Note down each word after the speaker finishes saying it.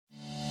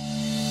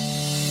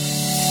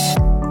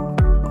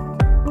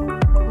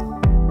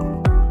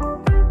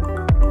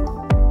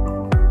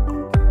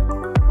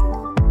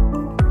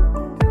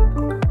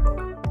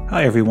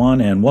Hi, everyone,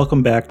 and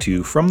welcome back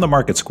to From the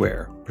Market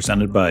Square,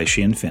 presented by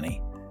Sheehan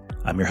Finney.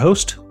 I'm your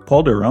host,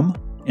 Paul Durham,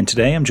 and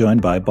today I'm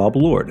joined by Bob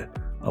Lord,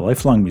 a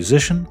lifelong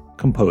musician,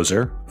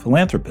 composer,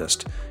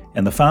 philanthropist,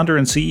 and the founder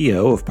and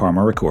CEO of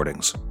Parma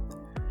Recordings.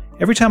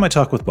 Every time I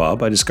talk with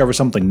Bob, I discover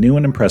something new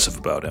and impressive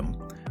about him,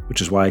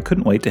 which is why I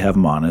couldn't wait to have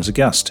him on as a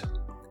guest.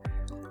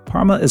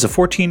 Parma is a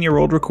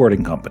 14-year-old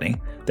recording company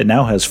that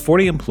now has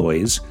 40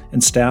 employees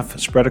and staff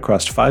spread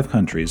across 5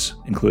 countries,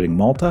 including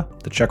Malta,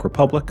 the Czech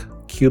Republic,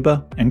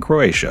 Cuba, and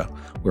Croatia,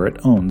 where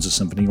it owns a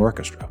symphony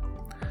orchestra.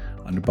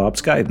 Under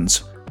Bob's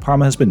guidance,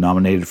 Parma has been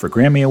nominated for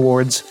Grammy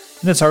Awards,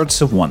 and its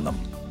artists have won them.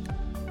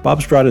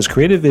 Bob's brought his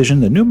creative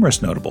vision to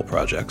numerous notable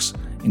projects,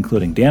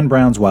 including Dan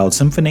Brown's Wild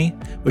Symphony,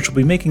 which will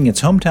be making its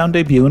hometown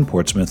debut in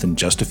Portsmouth in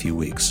just a few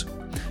weeks.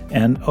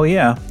 And, oh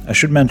yeah, I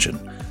should mention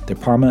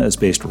that Parma is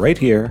based right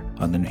here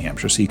on the New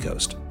Hampshire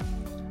seacoast.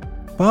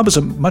 Bob is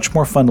much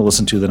more fun to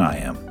listen to than I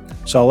am,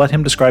 so I'll let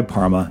him describe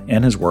Parma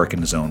and his work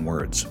in his own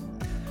words.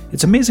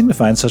 It's amazing to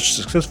find such a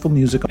successful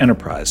musical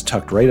enterprise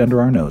tucked right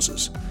under our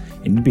noses,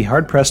 and you'd be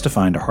hard-pressed to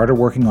find a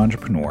harder-working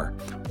entrepreneur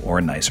or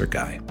a nicer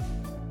guy.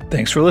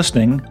 Thanks for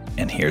listening,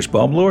 and here's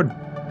Bob Lord.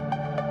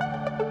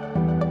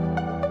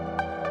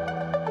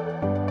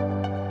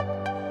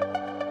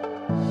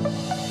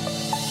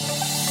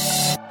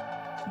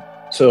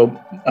 So,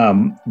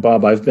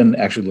 Bob, I've been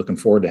actually looking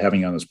forward to having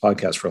you on this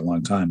podcast for a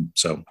long time.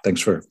 So, thanks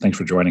for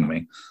joining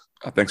me.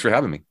 Thanks for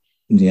having me.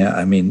 Yeah,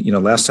 I mean,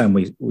 last time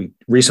we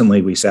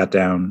recently sat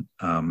down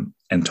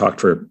and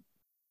talked for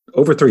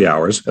over 3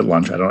 hours at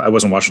lunch. I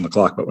wasn't watching the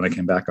clock, but when I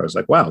came back, I was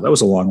like, wow, that was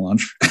a long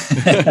lunch.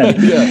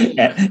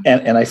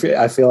 and I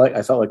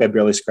felt like I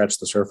barely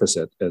scratched the surface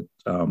at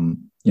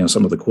some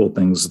of the cool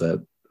things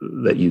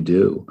that you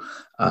do.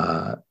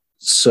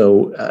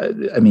 So,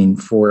 I mean,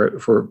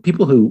 for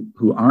people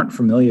who aren't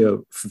familiar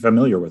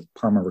with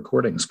Parma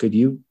Recordings, could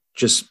you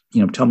just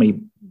tell me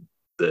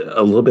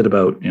a little bit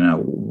about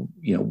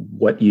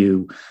what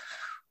you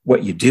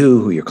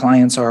do, who your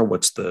clients are,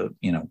 what's the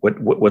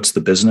what's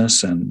the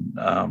business, and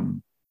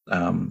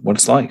what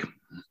it's like?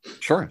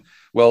 Sure.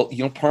 Well,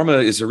 Parma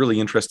is a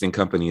really interesting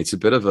company. It's a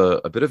bit of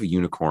a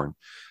unicorn.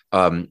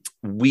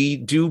 We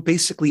do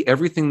basically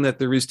everything that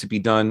there is to be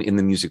done in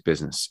the music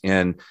business,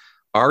 and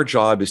our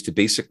job is to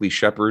basically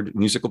shepherd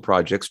musical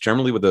projects,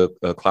 generally with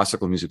a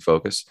classical music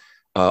focus,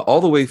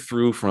 all the way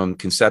through from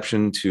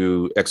conception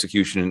to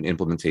execution and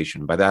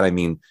implementation. By that, I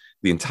mean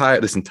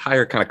this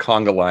entire kind of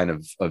conga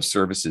line of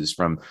services,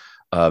 from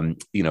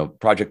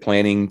project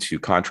planning to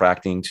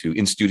contracting to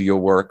in-studio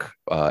work,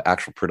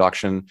 actual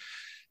production,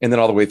 and then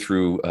all the way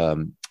through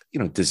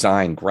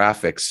design,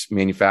 graphics,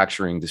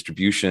 manufacturing,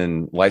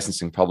 distribution,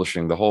 licensing,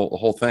 publishing, the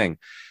whole thing.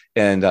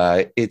 And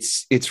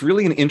it's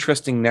really an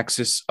interesting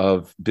nexus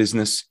of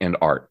business and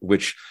art,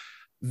 which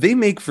they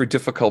make for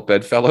difficult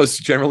bedfellows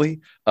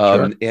generally.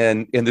 Sure.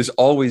 And there's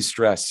always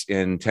stress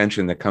and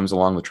tension that comes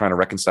along with trying to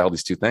reconcile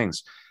these two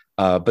things.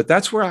 But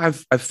that's where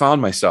I've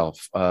found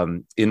myself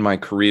in my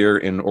career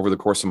and over the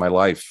course of my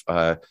life,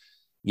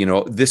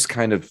 this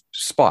kind of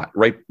spot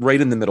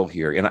right in the middle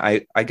here. And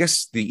I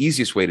guess the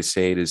easiest way to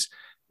say it is,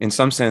 in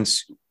some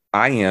sense,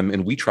 I am,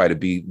 and we try to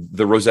be,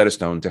 the Rosetta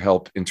Stone to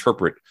help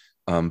interpret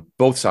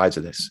both sides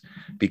of this,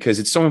 because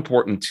it's so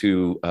important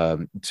to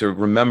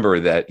remember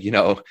that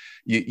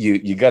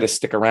you got to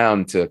stick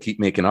around to keep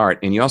making art,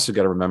 and you also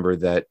got to remember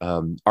that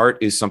art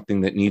is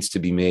something that needs to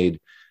be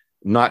made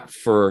not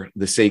for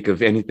the sake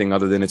of anything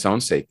other than its own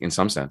sake, in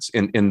some sense.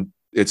 And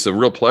it's a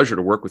real pleasure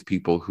to work with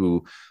people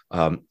who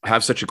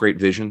have such a great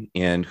vision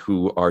and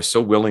who are so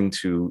willing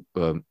to,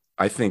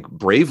 I think,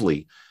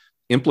 bravely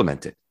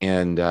implement it.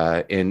 And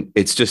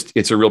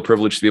it's a real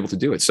privilege to be able to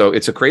do it. So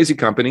it's a crazy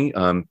company.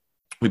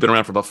 We've been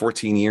around for about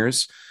 14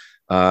 years.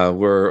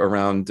 We're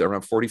around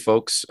 40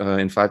 folks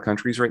in 5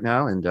 countries right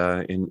now, and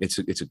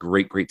it's a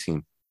great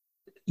team.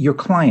 Your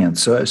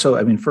clients. So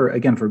I mean, for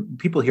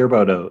people hear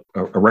about a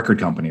record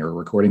company or a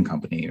recording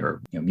company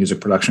or music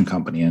production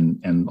company,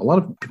 and a lot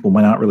of people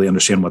might not really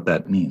understand what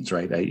that means,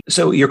 right?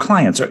 So your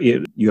clients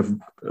you have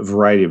a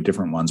variety of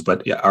different ones,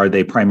 but are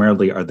they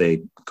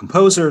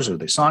composers? Are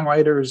they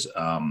songwriters?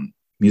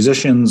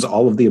 Musicians,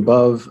 all of the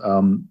above.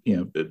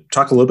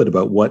 Talk a little bit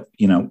about what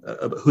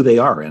who they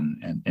are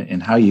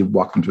and how you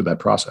walk them through that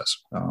process.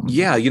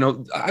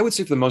 I would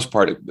say for the most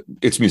part,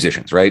 it's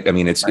musicians, right? I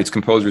mean, it's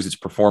composers, it's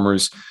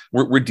performers.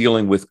 We're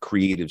dealing with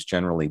creatives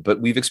generally,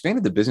 but we've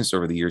expanded the business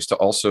over the years to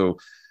also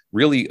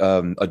really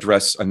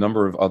address a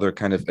number of other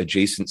kind of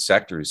adjacent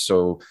sectors.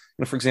 So,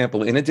 for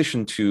example, in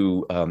addition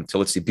to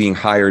let's say being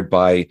hired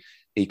by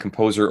a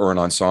composer or an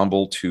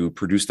ensemble to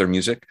produce their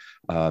music.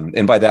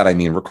 And by that, I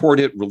mean, record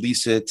it,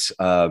 release it,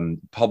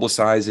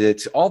 publicize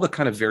it, all the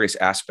kind of various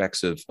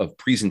aspects of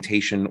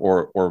presentation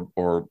or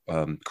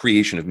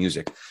creation of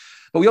music.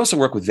 But we also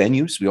work with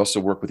venues. We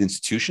also work with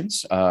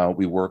institutions.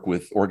 We work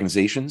with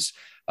organizations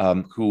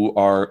who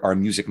are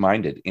music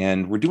minded,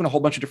 and we're doing a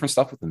whole bunch of different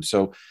stuff with them.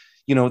 So,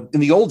 in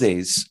the old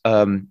days,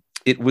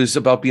 it was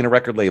about being a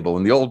record label.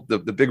 And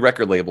the big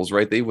record labels,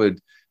 right?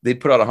 They'd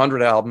put out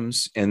 100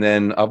 albums, and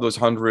then of those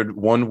 100,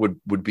 one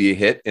would be a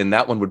hit, and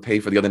that one would pay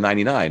for the other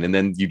 99. And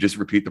then you just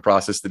repeat the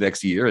process the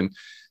next year.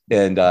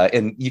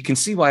 And you can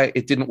see why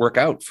it didn't work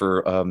out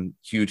for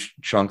huge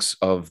chunks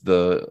of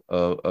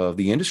the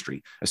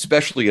industry,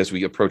 especially as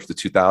we approach the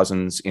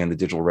 2000s and the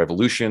digital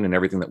revolution and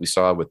everything that we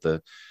saw with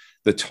the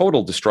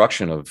total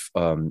destruction of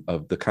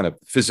the kind of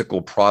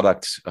physical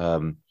product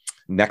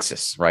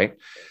nexus, right?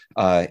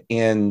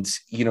 And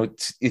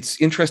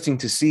it's interesting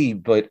to see,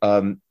 but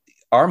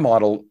our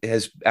model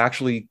has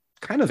actually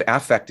kind of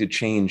affected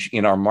change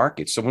in our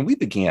market. So when we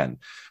began,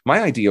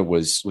 my idea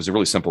was a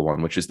really simple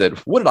one, which is that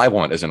what did I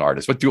want as an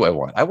artist? What do I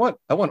want? I want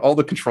all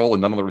the control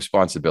and none of the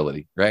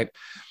responsibility, right?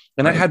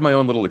 And I had my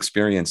own little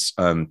experiences,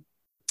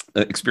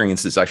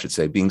 I should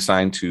say, being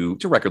signed to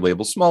record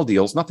labels, small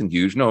deals, nothing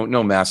huge,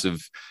 no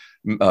massive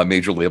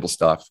major label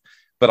stuff.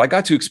 But I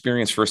got to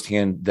experience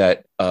firsthand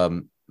that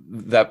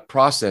that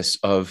process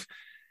of,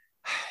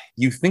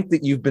 you think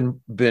that you've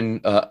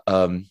been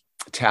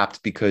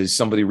tapped because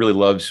somebody really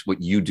loves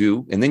what you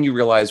do, and then you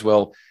realize,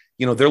 well,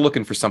 they're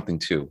looking for something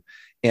too.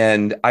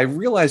 And I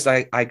realized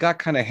I got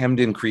kind of hemmed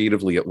in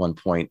creatively at one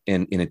point,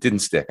 and it didn't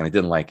stick, and I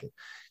didn't like it.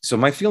 So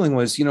my feeling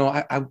was,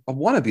 I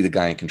want to be the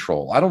guy in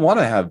control. I don't want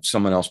to have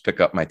someone else pick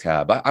up my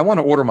tab. I want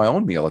to order my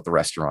own meal at the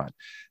restaurant.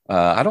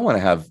 I don't want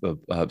to have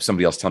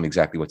somebody else tell me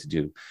exactly what to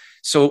do.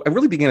 So I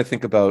really began to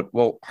think about,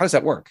 well, how does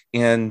that work?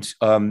 And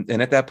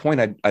at that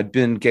point, I'd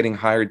been getting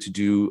hired to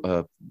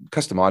do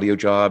custom audio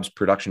jobs,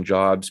 production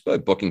jobs,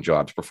 booking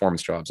jobs,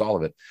 performance jobs, all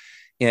of it.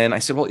 And I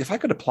said, well, if I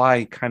could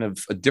apply kind of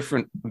a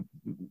different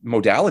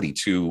modality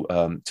to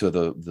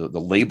the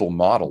label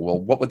model, well,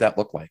 what would that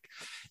look like?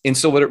 And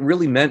so what it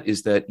really meant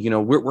is that,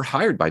 we're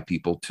hired by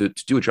people to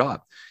do a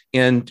job.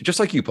 And just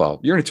like you,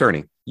 Paul, you're an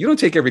attorney. You don't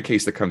take every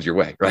case that comes your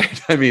way,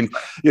 right? I mean,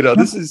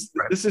 this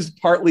is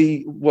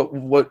partly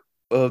what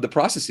the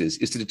process is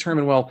to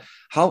determine, well,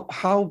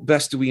 how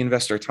best do we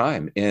invest our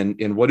time,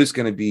 and what is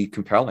going to be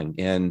compelling,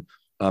 and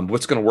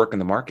what's going to work in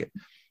the market.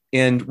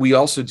 And we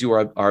also do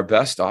our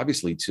best,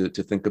 obviously, to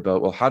think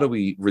about, well, how do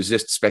we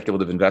resist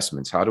speculative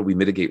investments? How do we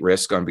mitigate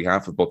risk on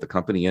behalf of both the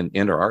company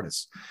and our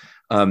artists?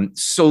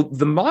 So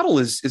the model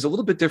is a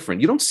little bit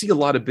different. You don't see a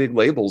lot of big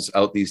labels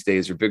out these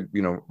days, or big,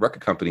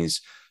 record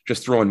companies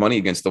just throwing money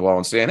against the wall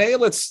and saying, hey,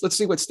 let's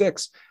see what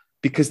sticks.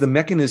 Because the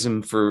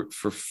mechanism for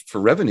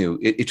revenue,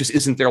 it just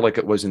isn't there like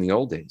it was in the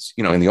old days.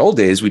 In the old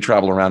days, we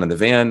travel around in the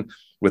van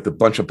with a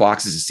bunch of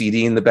boxes of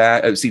CDs in the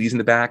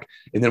back,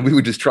 and then we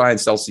would just try and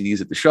sell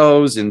CDs at the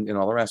shows and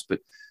all the rest.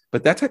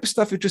 But that type of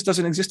stuff, it just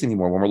doesn't exist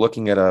anymore. When we're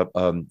looking at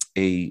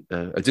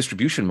a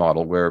distribution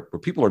model where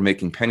people are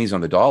making pennies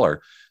on the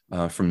dollar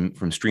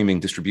from streaming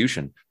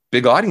distribution,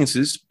 big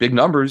audiences, big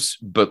numbers,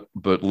 but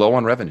low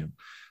on revenue.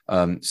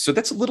 So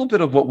that's a little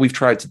bit of what we've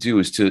tried to do,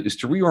 is to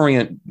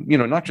reorient,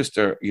 not just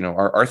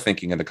our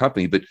thinking in the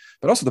company, but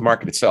also the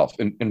market itself.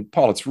 And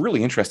Paul, it's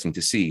really interesting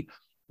to see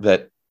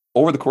that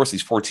over the course of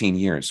these 14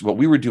 years, what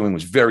we were doing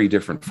was very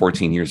different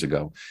 14 years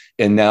ago.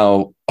 And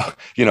now,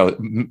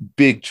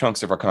 big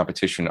chunks of our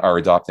competition are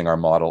adopting our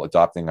model,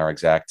 adopting our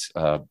exact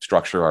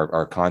structure,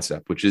 our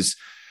concept, which is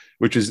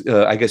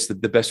I guess the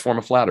best form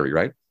of flattery,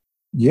 right?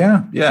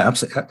 Yeah,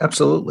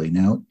 absolutely.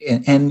 Now,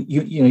 and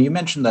you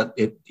mentioned that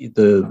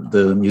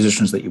the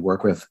musicians that you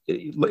work with,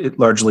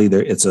 largely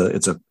it's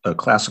a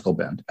classical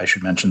band. I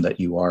should mention that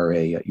you're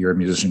a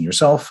musician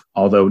yourself,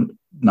 although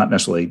not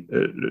necessarily.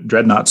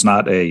 Dreadnought's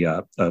not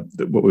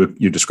what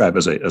you describe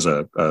as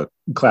a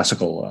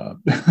classical.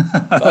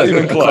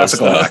 Even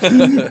classical.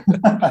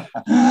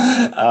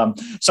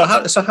 So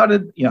how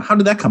did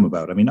that come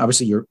about? I mean,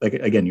 obviously, your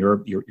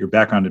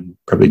background and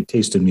probably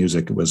taste in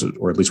music was,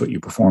 or at least what you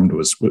performed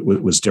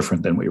was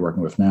different than what you're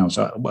working with now.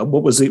 So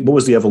what was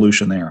the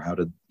evolution there? How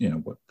did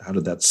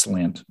that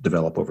slant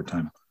develop over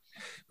time?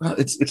 Well,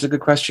 it's a good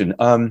question.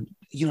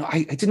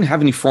 I didn't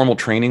have any formal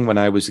training when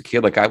I was a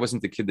kid. Like, I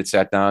wasn't the kid that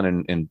sat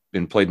down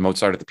and played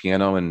Mozart at the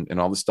piano and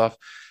all this stuff.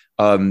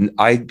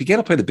 I began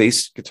to play the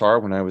bass guitar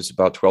when I was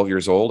about 12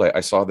 years old.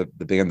 I saw the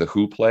band The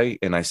Who play,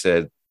 and I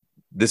said,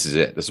 this is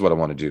it. This is what I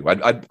want to do.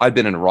 I'd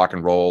been in rock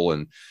and roll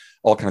and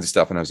all kinds of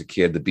stuff when I was a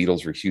kid. The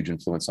Beatles were a huge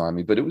influence on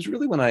me, but it was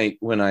really when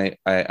I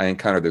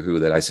encountered The Who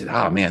that I said,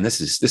 oh man, this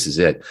is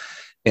it.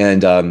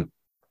 And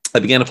I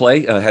began to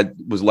play,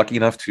 was lucky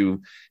enough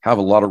to have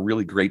a lot of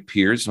really great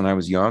peers when I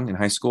was young in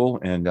high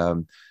school.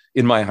 And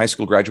in my high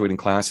school graduating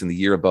class, in the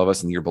year above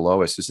us and the year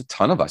below us, there's a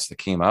ton of us that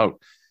came out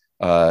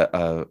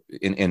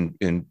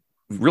in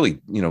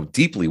really,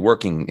 deeply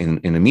working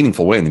in a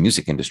meaningful way in the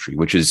music industry,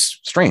 which is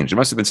strange. It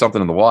must have been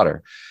something in the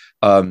water.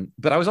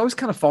 But I was always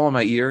kind of following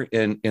my ear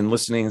and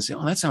listening and saying,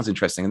 oh, that sounds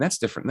interesting. And that's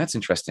different. And that's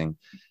interesting.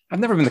 I've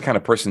never been the kind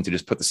of person to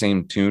just put the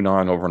same tune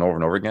on over and over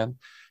and over again.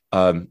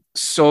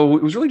 So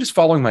it was really just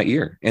following my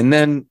ear. And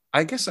then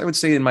I guess I would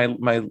say in my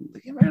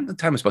at the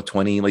time it was about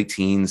 20, late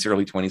teens,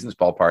 early 20s, in this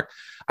ballpark,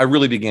 I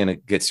really began to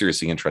get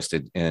seriously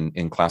interested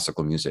in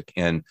classical music.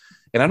 And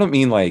I don't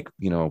mean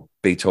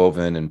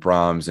Beethoven and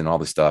Brahms and all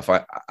this stuff.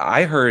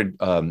 I heard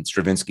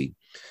Stravinsky,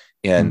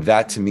 And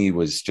that to me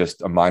was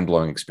just a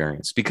mind-blowing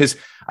experience, because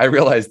I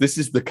realized this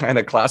is the kind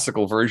of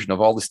classical version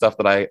of all the stuff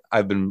that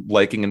I've been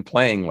liking and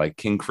playing, like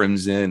King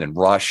Crimson and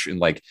Rush and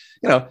like,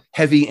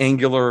 heavy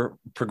angular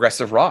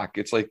progressive rock.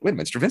 It's like, wait a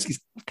minute,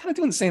 Stravinsky's kind of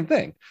doing the same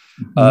thing.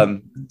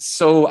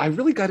 So I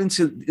really got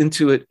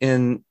into it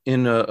in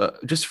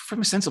just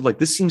from a sense of like,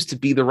 this seems to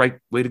be the right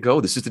way to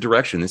go. This is the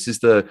direction. This is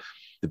the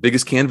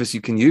biggest canvas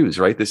you can use,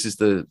 right? This is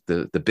the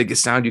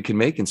biggest sound you can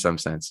make in some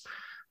sense.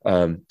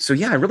 So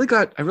yeah, I really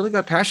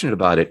got passionate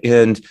about it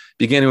and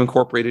began to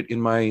incorporate it in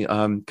my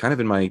kind of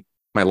in my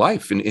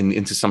life and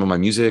into some of my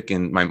music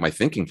and my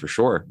thinking, for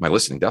sure, my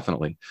listening,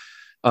 definitely.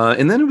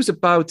 And then it was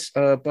about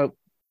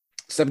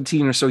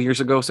 17 or so years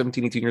ago,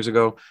 17, 18 years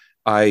ago,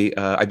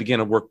 I began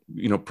to work,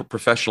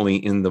 professionally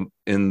in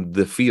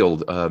the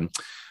field.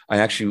 I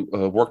actually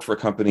worked for a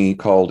company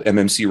called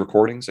MMC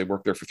Recordings. I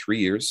worked there for 3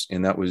 years,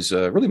 and that was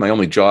really my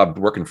only job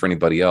working for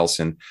anybody else.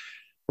 And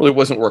really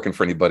wasn't working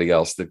for anybody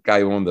else. The guy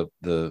who owned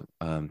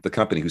the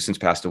company, who since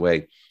passed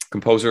away,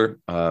 composer,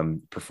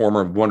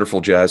 performer,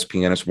 wonderful jazz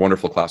pianist,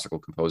 wonderful classical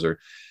composer.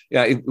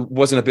 Yeah, it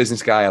wasn't a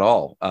business guy at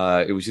all.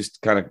 It was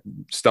just kind of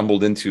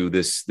stumbled into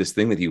this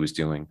thing that he was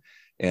doing.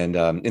 And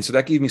so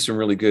that gave me some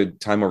really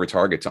good time over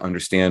target to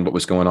understand what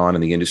was going on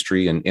in the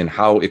industry and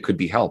how it could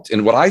be helped.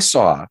 And what I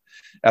saw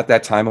at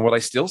that time and what I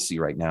still see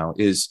right now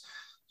is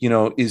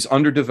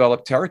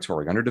underdeveloped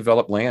territory,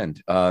 underdeveloped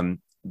land.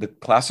 The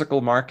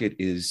classical market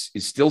is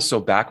still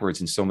so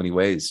backwards in so many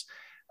ways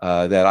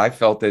that I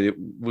felt that it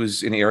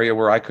was an area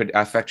where I could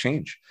affect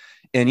change.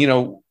 And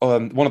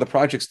one of the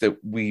projects that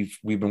we've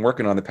been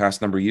working on the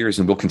past number of years,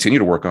 and we'll continue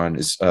to work on,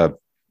 is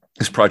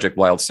this project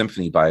Wild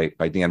Symphony by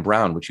Dan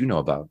Brown, which you know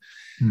about.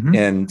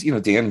 And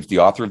Dan is the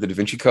author of the Da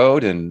Vinci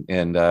Code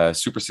and a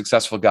super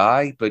successful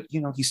guy, but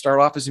he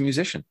started off as a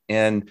musician,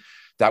 and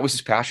that was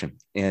his passion.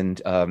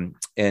 And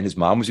his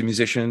mom was a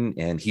musician,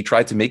 and he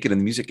tried to make it in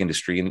the music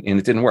industry, and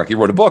it didn't work. He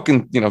wrote a book,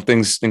 and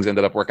things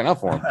ended up working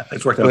out for him.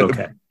 It's worked out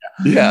okay.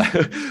 Yeah.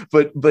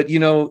 But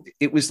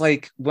it was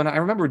like when I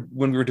remember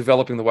when we were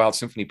developing the Wild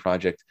Symphony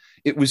project,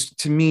 it was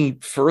to me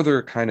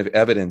further kind of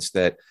evidence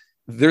that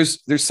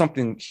there's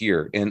something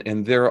here,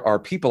 and there are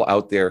people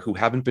out there who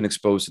haven't been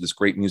exposed to this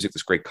great music,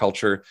 this great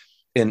culture.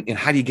 And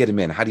how do you get them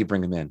in? How do you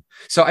bring them in?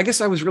 So I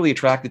guess I was really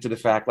attracted to the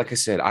fact, like I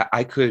said,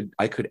 I could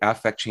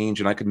affect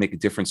change, and I could make a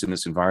difference in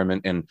this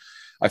environment. And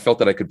I felt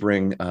that I could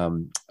bring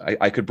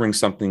I could bring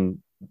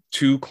something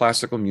to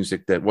classical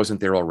music that wasn't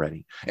there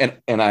already.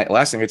 And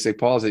last thing I'd say,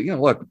 Paul, is that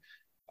look,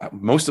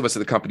 most of us at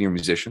the company are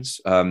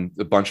musicians. A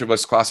bunch of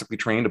us classically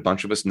trained, a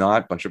bunch of us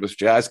not, a bunch of us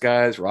jazz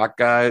guys, rock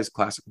guys,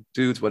 classical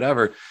dudes,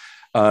 whatever.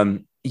 I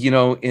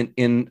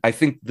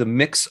think the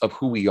mix of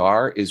who we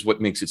are is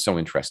what makes it so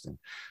interesting.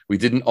 We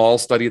didn't all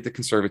study at the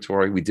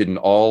conservatory. We didn't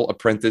all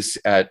apprentice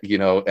at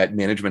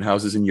management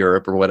houses in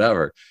Europe or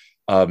whatever.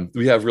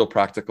 We have real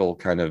practical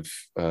kind of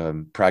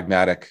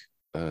pragmatic,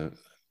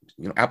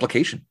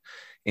 application.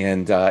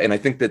 And I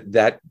think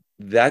that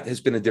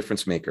has been a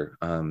difference maker.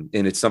 And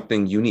it's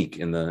something unique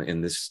in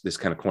this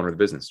kind of corner of the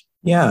business.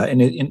 Yeah.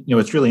 And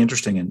it's really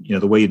interesting. And,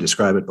 the way you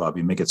describe it, Bob,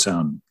 you make it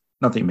sound,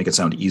 not that you make it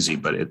sound easy,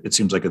 but it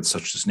seems like it's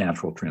such this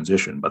natural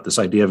transition. But this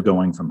idea of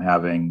going from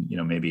having,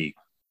 maybe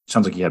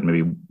sounds like you had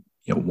maybe,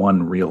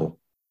 one real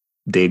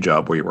day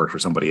job where you worked for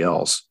somebody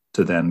else,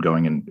 to then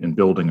going and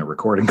building a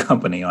recording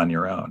company on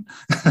your own.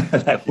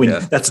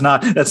 That's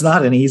not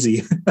an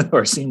easy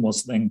or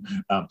seamless thing,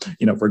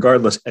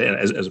 regardless,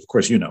 as of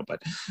course,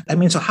 but I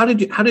mean, so how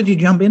did you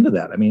jump into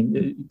that? I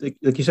mean,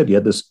 like you said, you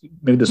had this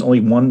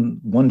only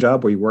one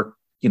job where you worked,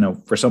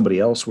 for somebody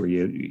else, where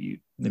you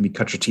maybe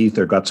cut your teeth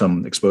or got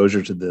some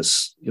exposure to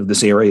this,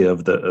 this area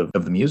of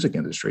the music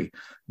industry.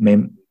 I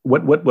mean,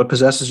 what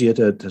possesses you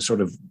to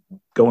sort of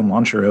go and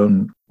launch your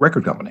own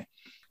record company?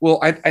 Well,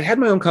 I'd had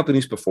my own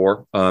companies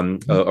before,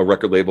 a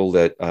record label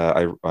that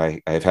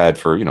I've had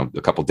for,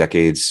 a couple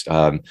decades,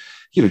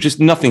 just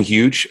nothing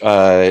huge,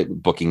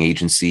 booking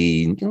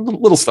agency,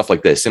 little stuff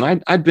like this.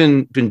 And I'd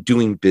been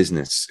doing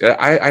business.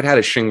 I'd had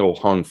a shingle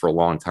hung for a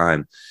long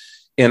time,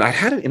 and I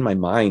had it in my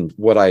mind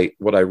what I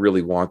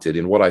really wanted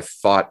and what I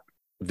thought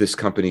this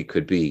company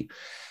could be.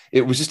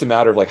 It was just a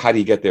matter of like, how do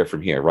you get there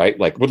from here, right?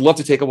 Like, would love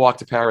to take a walk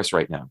to Paris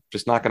right now.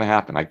 Just not going to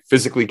happen. I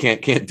physically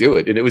can't do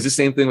it. And it was the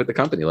same thing with the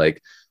company.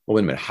 Like, well,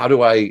 wait a minute, how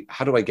do I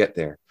get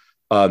there?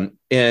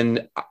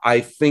 And I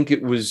think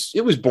it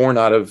was born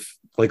out of,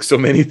 like so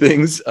many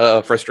things,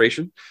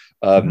 frustration,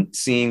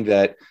 seeing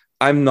that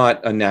I'm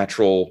not a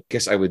natural. I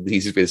guess the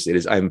easiest way to say it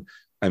is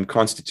I'm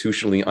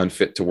constitutionally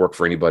unfit to work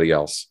for anybody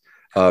else.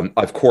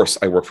 Of course,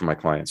 I work for my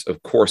clients.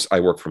 Of course, I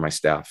work for my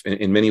staff.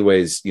 In many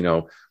ways,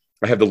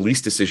 I have the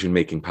least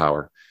decision-making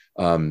power,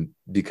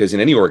 because in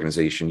any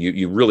organization,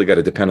 you really got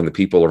to depend on the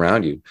people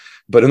around you.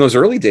 But in those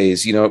early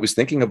days, it was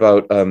thinking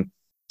about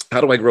how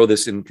do I grow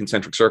this in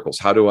concentric circles?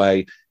 How do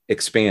I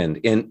expand?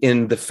 And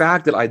in the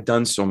fact that I'd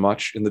done so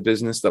much in the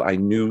business, that I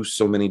knew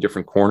so many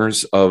different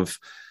corners of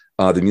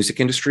the music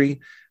industry,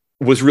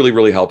 was really,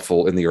 really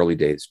helpful in the early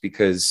days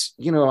because,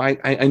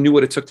 I knew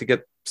what it took to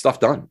get stuff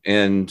done.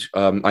 And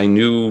I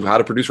knew how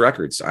to produce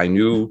records. I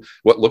knew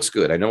what looks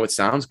good. I know what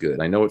sounds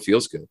good. I know what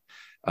feels good.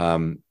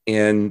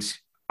 And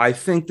I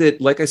think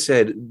that, like I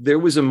said, there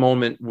was a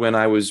moment when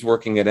I was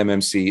working at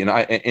MMC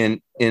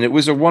and it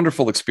was a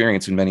wonderful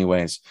experience in many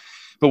ways.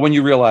 But when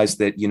you realize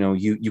that,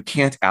 you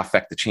can't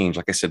affect the change,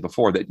 like I said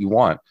before, that you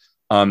want,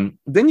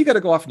 then you got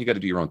to go off and you got to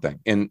do your own thing.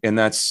 And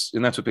that's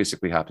what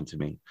basically happened to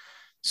me.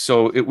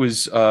 So it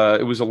was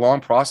a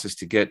long process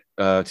to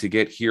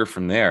get here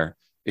from there.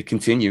 It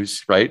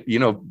continues, right?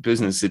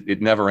 Business,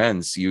 it never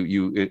ends.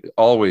 You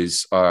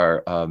always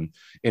are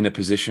in a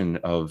position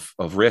of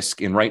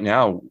risk. And right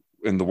now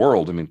in the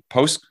world, I mean,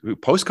 post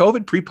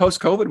COVID, post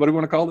COVID, what do we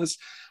want to call this?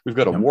 We've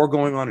got a war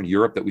going on in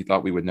Europe that we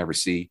thought we would never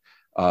see.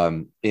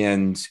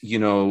 And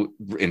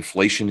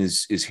inflation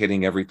is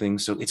hitting everything.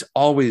 So it's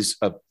always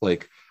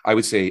I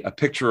would say, a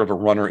picture of a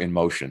runner in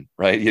motion,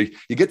 right?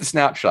 You get the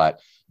snapshot,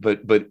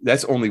 but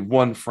that's only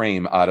one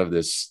frame out of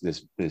this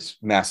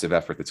massive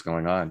effort that's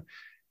going on.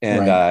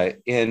 And right.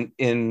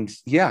 And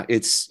yeah,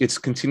 it's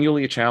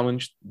continually a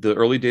challenge. The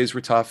early days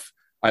were tough.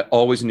 I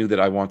always knew that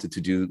I wanted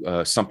to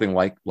do something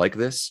like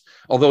this.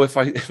 Although if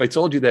I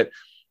told you that,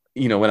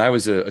 when I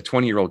was a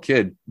 20-year-old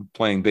kid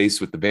playing bass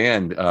with the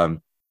band,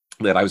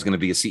 that I was going to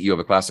be a CEO of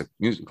a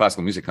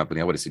classical music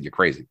company, I would have said you're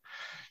crazy.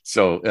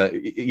 So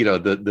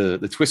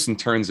the twists and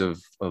turns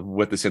of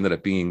what this ended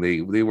up being,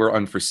 they were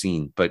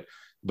unforeseen. But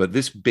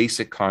this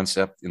basic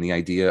concept and the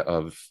idea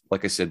of,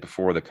 like I said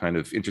before, the kind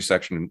of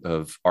intersection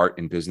of art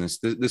and business,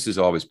 this has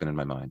always been in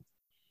my mind.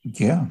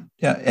 Yeah.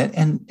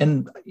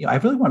 And I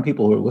really want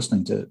people who are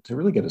listening to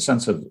really get a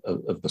sense of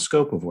the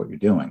scope of what you're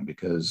doing,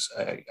 because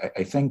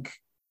I think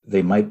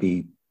they might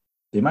be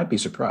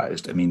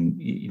surprised. I mean,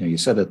 you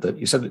said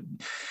that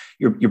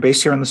you're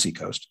based here on the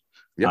Seacoast.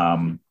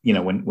 Yep.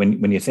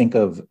 When you think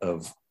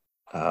of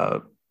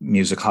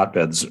music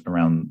hotbeds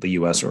around the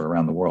U.S. or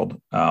around the world,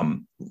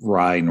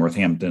 Rye,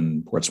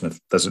 Northampton, Portsmouth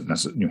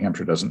New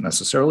Hampshire doesn't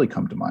necessarily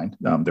come to mind.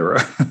 There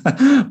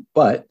are,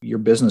 but your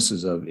business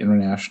is of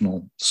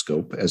international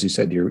scope. As you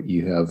said,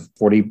 you have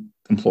 40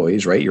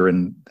 employees, right? You're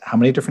in how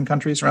many different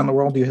countries around the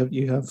world?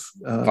 You have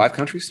 5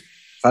 countries.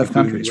 5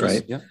 countries,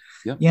 right? Yeah.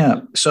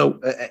 Yeah. So,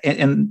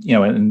 and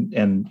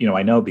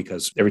I know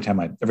because every time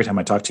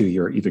I talk to you,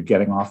 you're either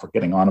getting off or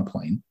getting on a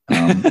plane.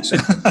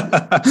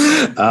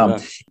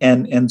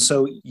 And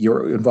so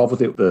you're involved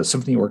with the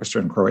Symphony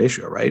Orchestra in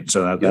Croatia, right?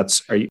 So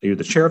are you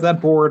the chair of that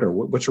board, or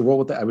what's your role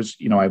with that?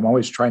 I'm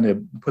always trying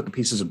to put the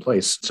pieces in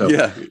place. So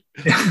yeah,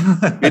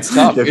 it's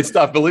tough. It's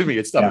tough. Believe me,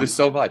 it's tough. Yeah. There's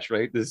so much,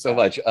 right? There's so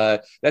much.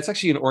 That's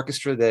actually an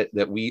orchestra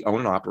that we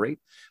own and operate.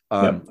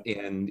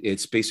 And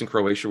it's based in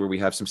Croatia, where we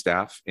have some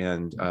staff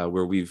and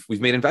where we've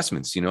made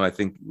investments, I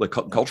think like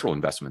cultural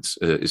investments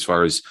as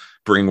far as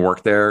bringing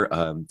work there,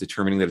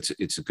 determining that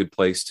it's a good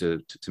place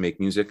to make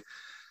music.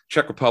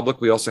 Czech Republic,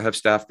 we also have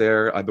staff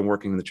there. I've been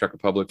working in the Czech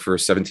Republic for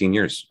 17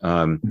 years.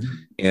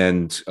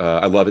 And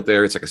I love it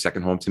there. It's like a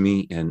second home to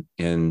me.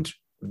 And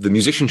the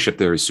musicianship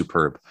there is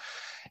superb.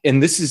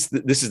 And this is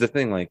the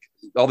thing, like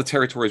all the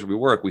territories where we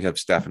work, we have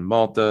staff in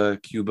Malta,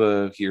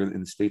 Cuba, here in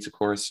the States, of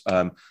course.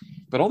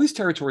 But all these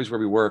territories where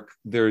we work,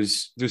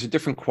 there's a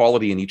different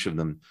quality in each of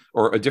them,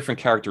 or a different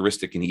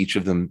characteristic in each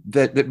of them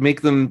that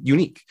make them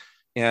unique.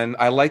 And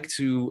I like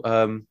to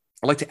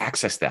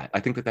access that. I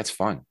think that's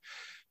fun.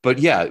 But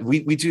yeah,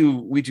 we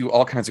do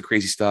all kinds of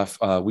crazy stuff.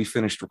 We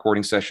finished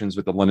recording sessions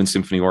with the London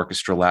Symphony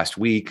Orchestra last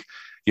week.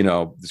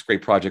 This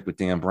great project with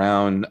Dan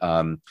Brown.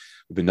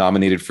 We've been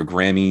nominated for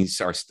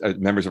Grammys. Our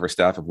members of our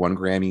staff have won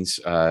Grammys.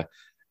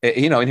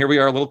 And here we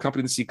are, a little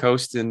company in the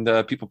Seacoast,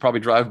 and people probably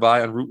drive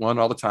by on Route 1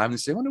 all the time and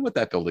say, I wonder what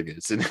that building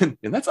is. And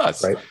that's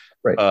us.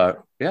 Right.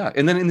 Yeah.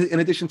 And then in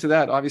addition to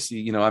that,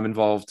 obviously, I'm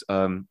involved,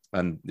 and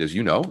as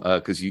you know,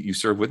 because you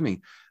serve with me,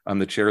 I'm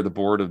the chair of the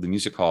board of the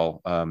music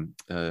hall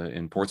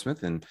in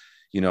Portsmouth. And,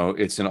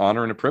 it's an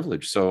honor and a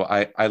privilege. So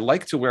I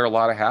like to wear a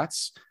lot of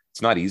hats.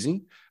 It's not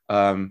easy.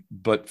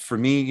 But for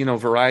me,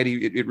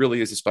 variety, it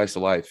really is a spice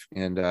of life.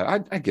 And I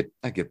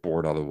get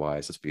bored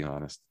otherwise, let's be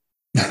honest.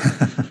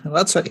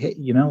 That's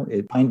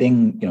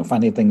finding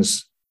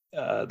things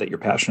that you're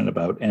passionate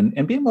about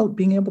and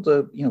being able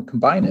to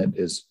combine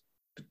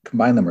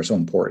them are so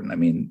important. I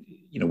mean,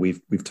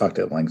 we've talked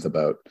at length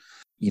about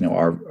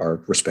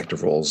our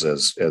respective roles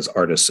as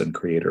artists and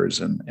creators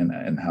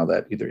and how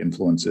that either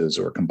influences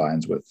or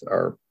combines with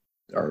our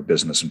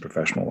business and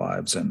professional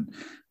lives. And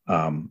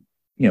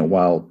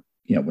while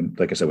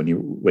like I said, when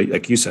you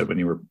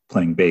were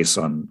playing bass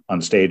on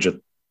stage at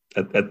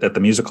the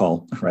music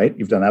hall, right?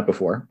 You've done that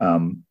before,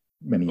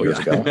 many years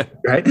ago,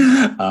 right?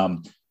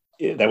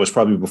 That was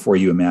probably before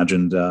you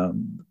imagined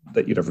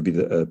that you'd ever be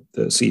the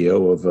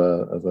CEO of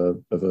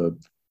a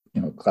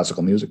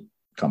classical music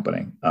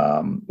company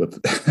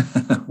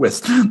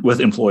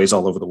with employees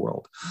all over the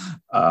world.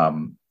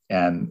 And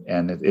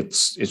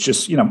it's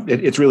just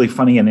it's really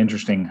funny and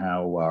interesting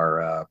how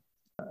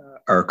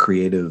our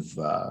creative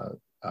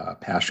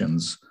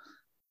passions,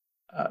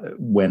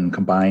 when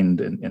combined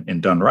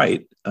and done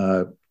right,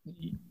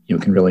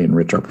 can really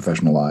enrich our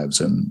professional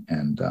lives. I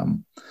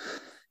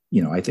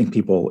think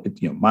people,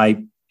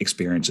 my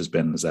experience has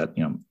been is that,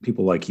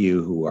 people like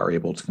you who are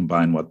able to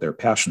combine what they're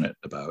passionate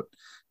about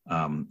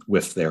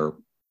with their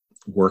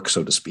work,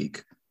 so to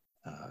speak,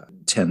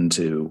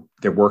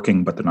 they're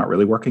working, but they're not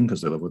really working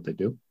because they love what they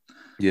do.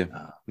 Yeah.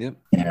 Yeah.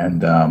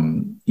 And,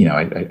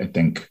 I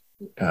think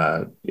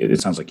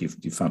it sounds like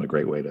you've found a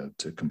great way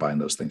to combine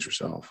those things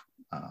yourself.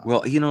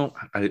 Well,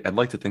 I'd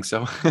like to think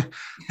so.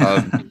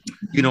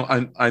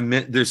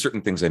 There's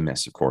certain things I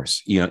miss, of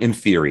course, in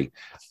theory.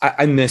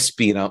 I miss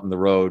being out on the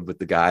road with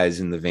the guys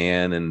in the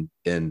van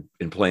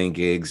and playing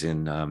gigs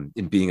and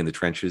being in the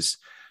trenches.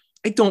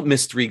 I don't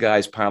miss three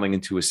guys piling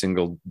into a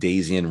single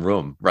days in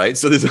room, right?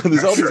 So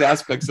there's all these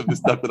aspects of the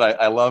stuff that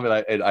I love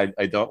and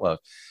I don't love.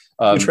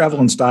 You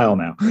travel in style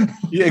now.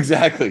 Yeah,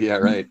 exactly. Yeah,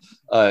 right.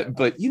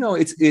 But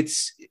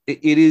it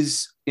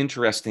is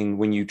interesting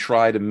when you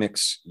try to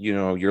mix,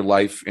 your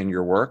life and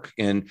your work.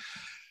 And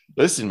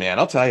listen, man,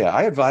 I'll tell you,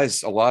 I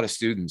advise a lot of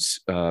students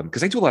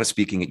because I do a lot of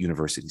speaking at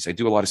universities. I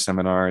do a lot of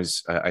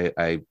seminars.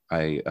 I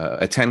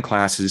attend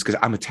classes because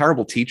I'm a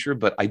terrible teacher,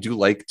 but I do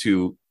like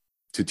to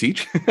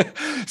teach.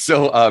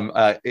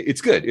 So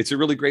it's good. It's a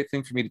really great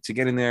thing for me to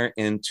get in there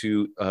and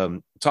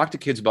to talk to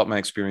kids about my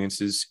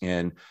experiences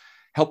and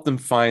help them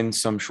find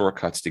some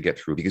shortcuts to get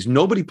through, because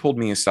nobody pulled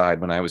me aside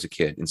when I was a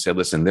kid and said,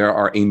 listen, there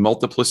are a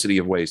multiplicity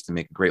of ways to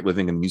make a great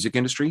living in the music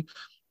industry,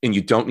 and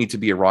you don't need to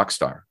be a rock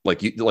star.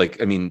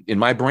 In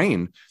my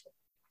brain,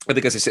 I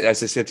think, as I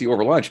said to you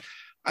over lunch,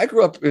 I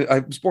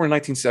was born in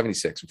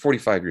 1976. I'm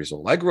 45 years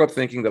old. I grew up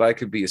thinking that I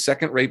could be a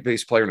second-rate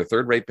bass player in a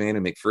third-rate band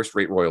and make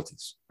first-rate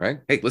royalties,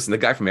 right? Hey, listen, the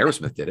guy from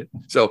Aerosmith did it.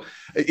 So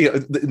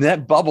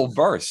that bubble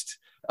burst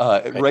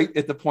right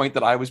at the point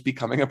that I was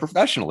becoming a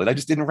professional, and I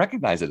just didn't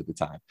recognize it at the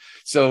time.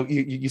 So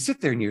you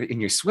sit there and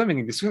you're swimming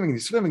and you're swimming and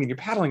you're swimming and you're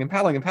paddling and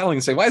paddling and paddling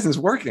and say, why isn't this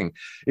working?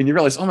 And you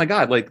realize, oh my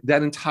God, like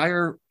that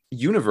entire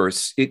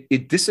universe,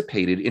 it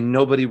dissipated and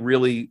nobody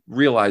really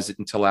realized it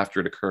until after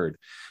it occurred.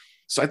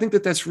 So I think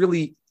that's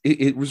really,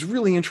 it was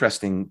really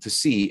interesting to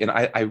see. And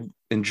I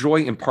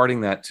enjoy imparting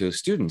that to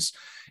students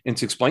and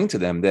to explain to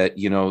them that,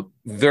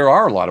 there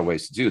are a lot of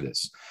ways to do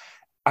this.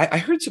 I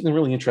heard something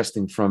really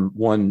interesting from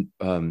one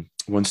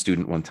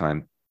student one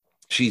time.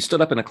 She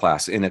stood up in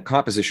a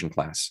composition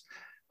class.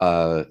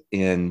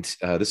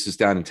 This is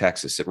down in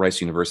Texas at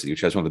Rice University,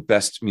 which has one of the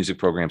best music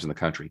programs in the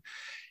country.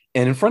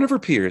 And in front of her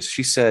peers,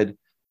 she said,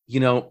 I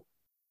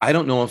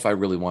don't know if I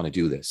really want to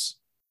do this.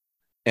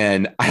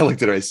 And I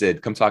looked at her, I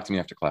said, come talk to me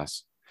after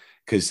class.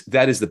 Because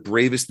that is the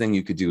bravest thing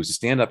you could do, is to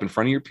stand up in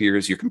front of your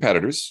peers, your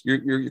competitors,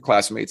 your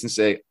classmates, and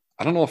say,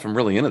 I don't know if I'm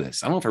really into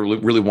this. I don't know if I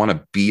really want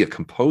to be a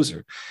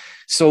composer.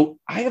 So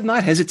I have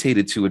not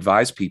hesitated to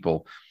advise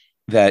people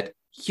that,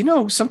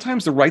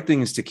 sometimes the right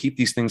thing is to keep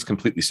these things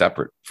completely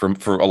separate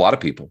for a lot of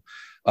people.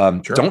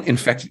 Sure. Don't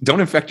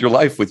infect your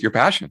life with your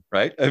passion,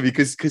 right?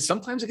 Because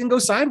sometimes it can go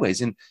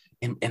sideways, and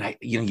I,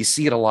 you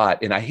see it a lot.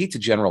 And I hate to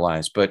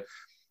generalize, but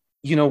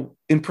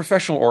in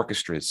professional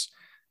orchestras,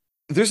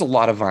 there's a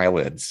lot of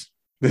violins.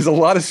 There's a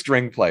lot of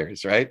string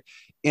players, right?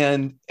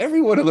 And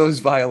every one of those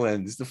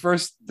violins, the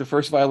first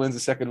violins, the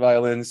second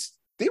violins,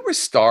 they were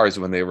stars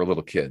when they were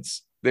little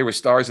kids. They were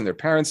stars in their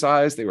parents'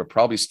 eyes. They were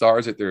probably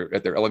stars at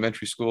their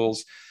elementary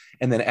schools.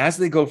 And then as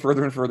they go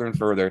further and further and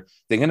further,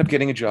 they end up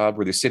getting a job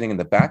where they're sitting in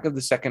the back of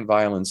the second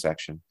violin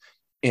section,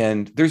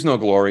 and there's no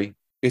glory.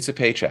 It's a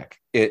paycheck.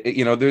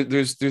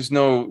 There's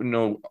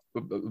no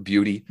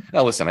beauty.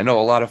 Now, listen, I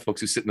know a lot of folks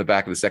who sit in the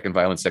back of the second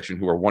violin section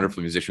who are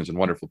wonderful musicians and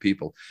wonderful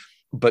people,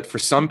 but for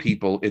some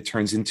people, it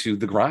turns into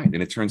the grind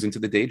and it turns into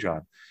the day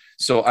job.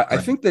 So I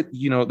think that,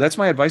 that's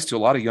my advice to a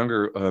lot of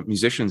younger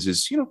musicians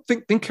is,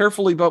 think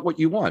carefully about what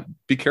you want.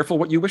 Be careful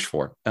what you wish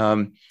for.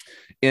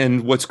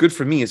 And what's good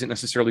for me isn't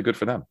necessarily good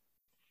for them.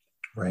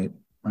 Right.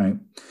 Right.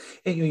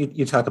 And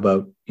you talk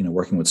about,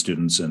 working with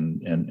students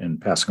and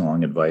passing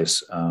along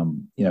advice.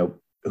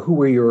 Who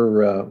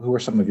were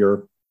some of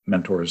your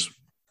mentors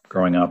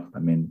growing up? I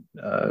mean,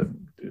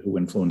 who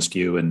influenced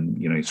you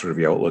and, sort of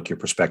your outlook, your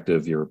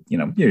perspective, your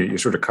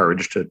sort of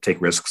courage to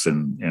take risks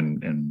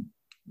and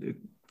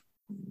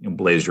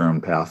blaze your own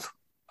path?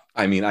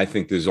 I mean, I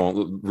think there's a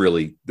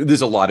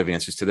lot of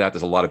answers to that.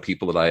 There's a lot of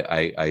people that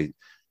I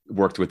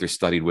worked with or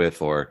studied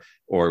with or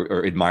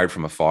admired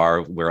from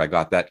afar where I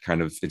got that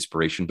kind of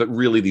inspiration. But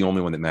really the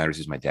only one that matters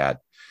is my dad.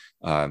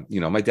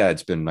 My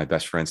dad's been my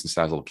best friend since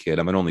I was a little kid.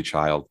 I'm an only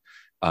child.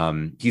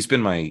 He's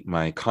been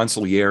my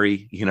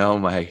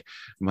consigliere,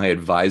 my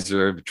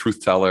advisor,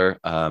 truth teller.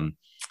 I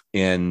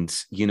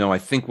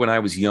think when I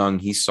was young,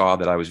 he saw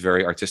that I was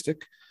very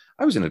artistic.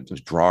 I was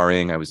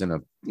drawing, I was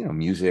in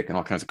music and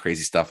all kinds of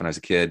crazy stuff when I was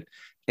a kid,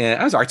 and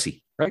I was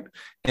artsy, right?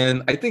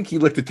 And I think he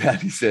looked at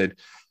that, he said,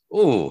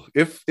 oh,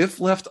 if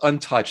left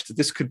untouched,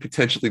 this could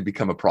potentially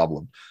become a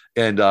problem.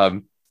 And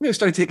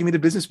started taking me to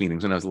business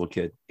meetings when I was a little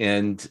kid,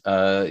 and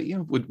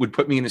would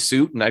put me in a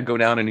suit, and I'd go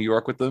down to New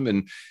York with them,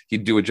 and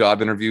he'd do a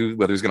job interview,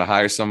 whether he's going to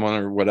hire someone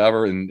or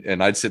whatever,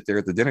 and I'd sit there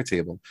at the dinner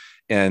table,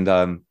 and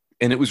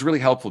it was really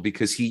helpful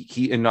because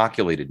he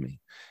inoculated me.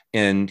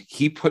 And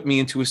he put me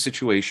into a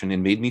situation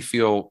and made me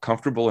feel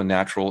comfortable and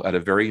natural at a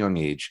very young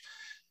age.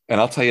 And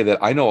I'll tell you that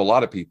I know a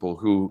lot of people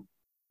who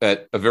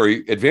at a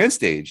very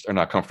advanced age are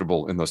not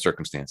comfortable in those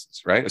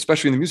circumstances, right?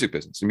 Especially in the music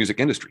business, the music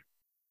industry.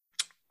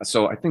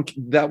 So I think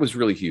that was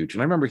really huge.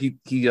 And I remember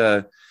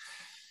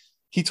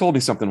he told me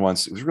something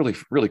once. It was really,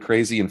 really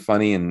crazy and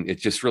funny, and it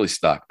just really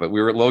stuck. But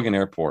we were at Logan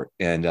Airport,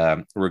 and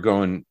we we're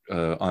going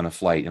on a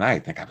flight, and I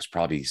think I was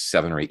probably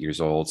 7 or 8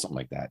 years old, something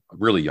like that,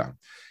 really young.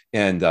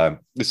 And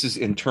this is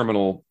in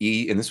Terminal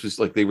E, and this was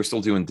like they were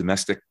still doing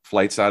domestic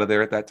flights out of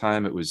there at that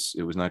time. It was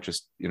not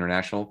just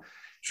international.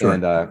 Sure.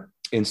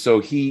 And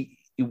so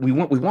we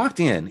walked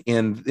in,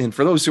 and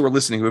for those who are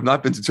listening who have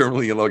not been to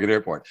Terminal E at Logan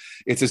Airport,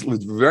 it's this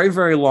very,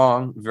 very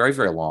long, very,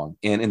 very long.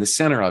 And in the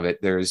center of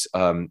it, there's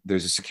a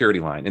security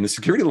line, and the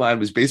security line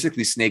was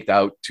basically snaked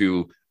out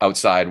to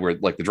outside where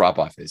like the drop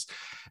off is.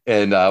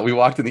 And we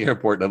walked in the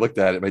airport, and I looked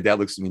at it. My dad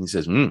looks at me and he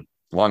says,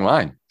 "Long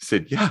line." I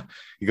said, "Yeah."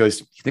 He goes,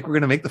 "You think we're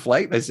going to make the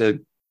flight?" I said,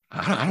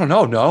 I don't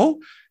know.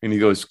 No. And he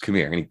goes, "Come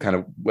here." And he kind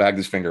of wagged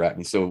his finger at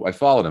me. So I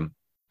followed him,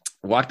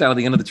 walked out of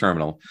the end of the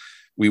terminal.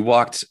 We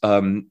walked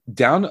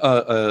down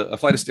a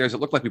flight of stairs that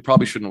looked like we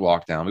probably shouldn't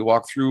walk down. We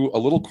walked through a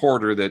little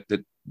corridor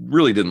that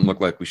really didn't look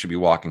like we should be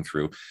walking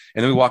through.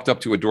 And then we walked up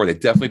to a door that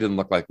definitely didn't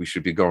look like we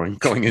should be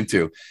going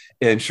into.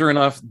 And sure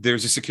enough,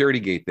 there's a security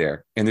gate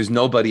there, and there's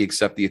nobody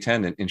except the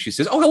attendant. And she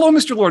says, "Oh, hello,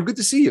 Mr. Lord. Good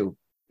to see you.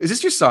 Is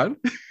this your son?"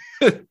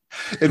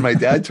 And my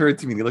dad turned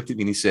to me and he looked at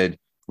me and he said,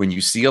 "When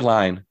you see a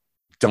line,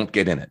 don't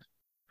get in it."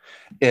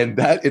 And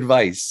that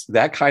advice,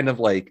 that kind of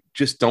like,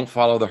 just don't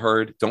follow the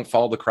herd, don't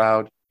follow the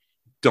crowd.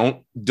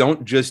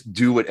 Don't just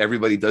do what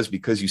everybody does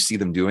because you see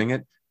them doing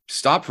it.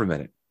 Stop for a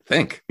minute.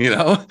 Think,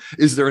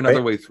 is there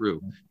another way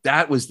through?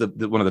 That was the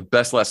one of the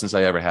best lessons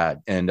I ever had.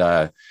 And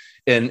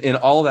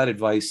all that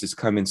advice has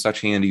come in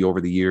such handy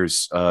over the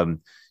years,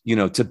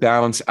 to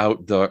balance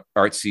out the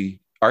artsy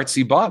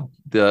Bob,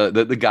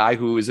 the guy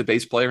who is a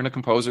bass player and a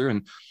composer.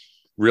 And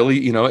really,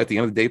 at the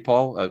end of the day,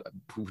 Paul,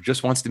 who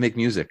just wants to make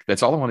music.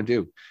 That's all I want to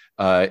do.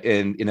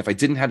 And if I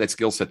didn't have that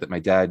skill set that my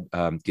dad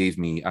gave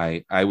me,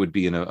 I would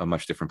be in a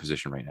much different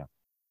position right now.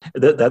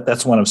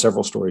 That's one of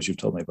several stories you've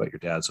told me about your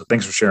dad. So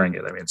thanks for sharing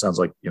it. I mean, it sounds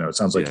like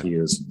he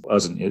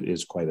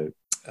is quite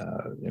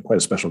a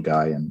special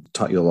guy and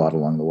taught you a lot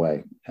along the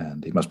way.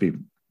 And he must be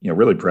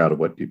really proud of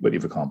what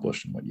you've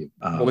accomplished and what you.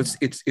 Well,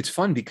 it's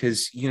fun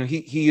because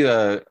he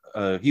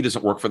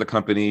doesn't work for the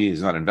company.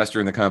 He's not an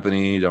investor in the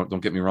company.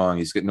 Don't get me wrong.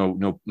 He's got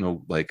no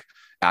like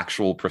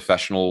actual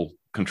professional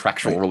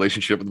contractual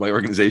relationship with my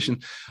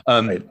organization.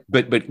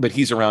 But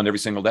he's around every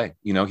single day.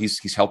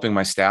 He's helping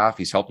my staff.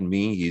 He's helping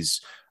me.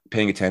 He's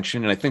paying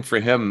attention. And I think for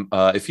him,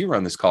 if he were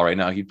on this call right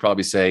now, he'd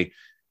probably say,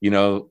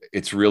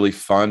 it's really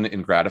fun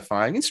and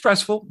gratifying and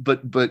stressful,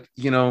 but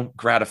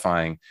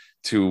gratifying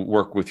to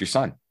work with your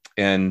son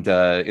and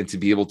to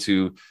be able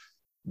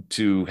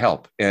to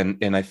help.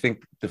 And I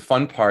think the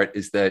fun part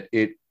is that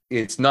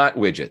it's not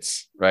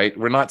widgets, right?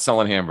 We're not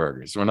selling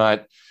hamburgers. We're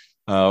not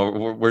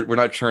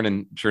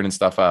churning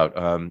stuff out.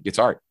 It's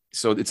art.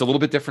 So it's a little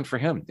bit different for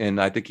him.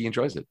 And I think he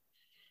enjoys it.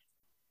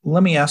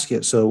 Let me ask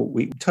you. So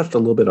we touched a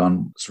little bit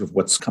on sort of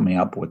what's coming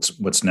up,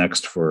 what's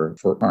next for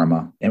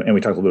Arma. And we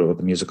talked a little bit about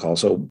the music hall.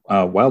 So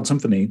Wild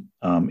Symphony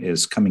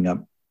is coming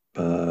up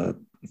a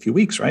few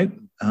weeks, right?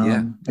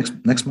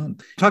 Next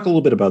month. Talk a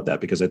little bit about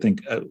that, because I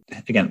think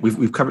again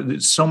we've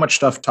covered so much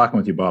stuff talking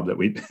with you, Bob, that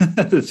we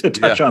to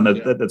touch on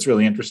that's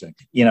really interesting.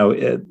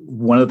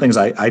 One of the things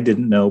I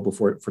didn't know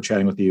before for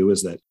chatting with you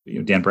is that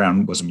Dan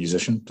Brown was a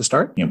musician to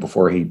start.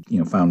 Before he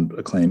found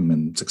acclaim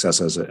and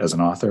success as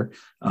an author,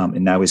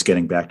 and now he's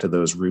getting back to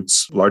those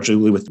roots largely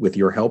with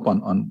your help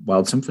on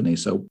Wild Symphony.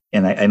 So,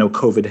 and I know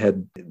COVID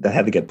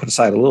had to get put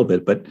aside a little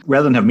bit, but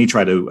rather than have me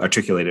try to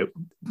articulate it,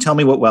 tell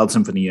me what Wild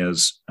Symphony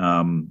is.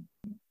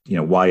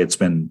 Why it's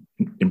been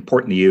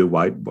important to you,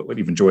 what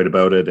you've enjoyed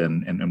about it,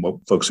 and what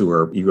folks who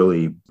are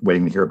eagerly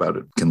waiting to hear about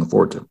it can look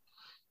forward to.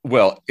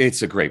 Well,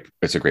 it's a great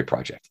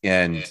project.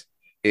 And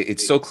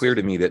it's so clear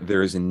to me that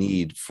there is a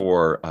need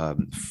for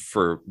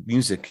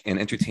music and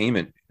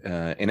entertainment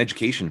and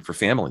education for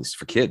families,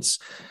 for kids,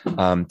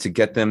 to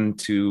get them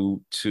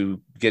to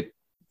get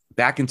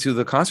back into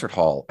the concert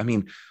hall. I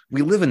mean,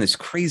 we live in this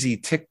crazy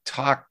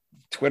TikTok,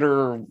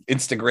 Twitter,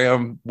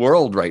 Instagram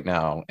world right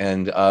now.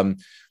 And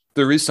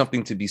there is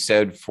something to be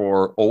said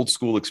for old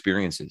school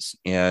experiences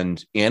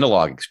and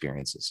analog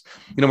experiences.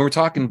 We were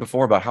talking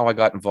before about how I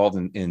got involved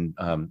in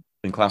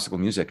classical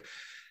music.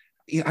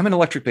 I'm an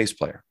electric bass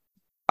player.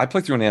 I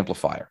play through an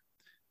amplifier.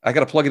 I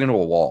got to plug it into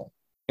a wall,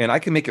 and I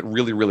can make it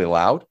really, really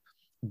loud,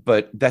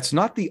 but that's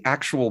not the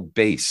actual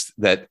bass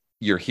that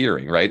you're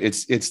hearing, right?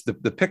 It's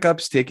the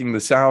pickups taking the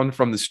sound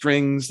from the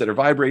strings that are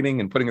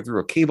vibrating and putting it through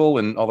a cable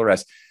and all the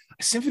rest.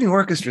 A symphony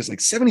orchestra is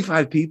like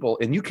 75 people,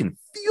 and you can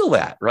feel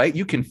that, right?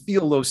 You can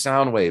feel those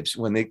sound waves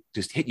when they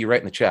just hit you right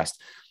in the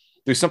chest.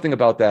 There's something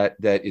about that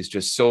is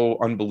just so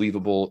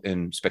unbelievable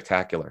and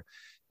spectacular.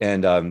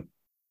 And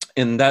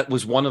that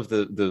was one of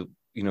the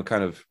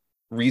kind of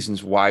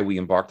reasons why we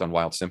embarked on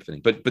Wild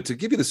Symphony. But to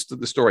give you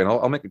the story, and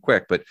I'll make it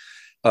quick, but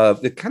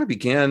It kind of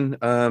began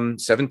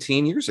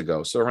 17 years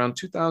ago. So around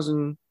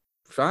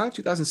 2005,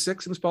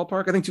 2006 in this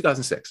ballpark, I think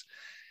 2006.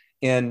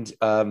 And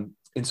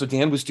so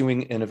Dan was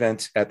doing an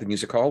event at the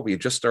music hall. We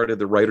had just started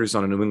the Writers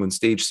on a New England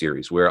Stage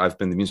series, where I've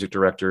been the music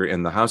director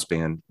in the house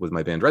band with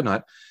my band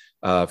Dreadnought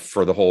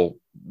for the whole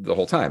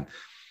time.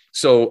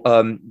 So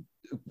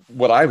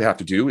what I have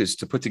to do is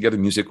to put together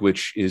music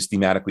which is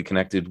thematically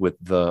connected with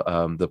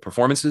the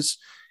performances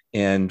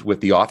and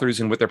with the authors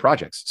and with their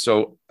projects.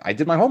 So I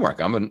did my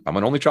homework. I'm an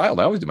only child.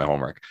 I always do my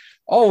homework.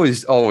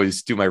 Always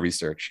do my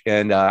research.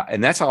 And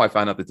that's how I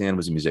found out that Dan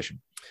was a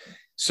musician.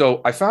 So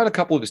I found a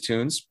couple of his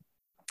tunes.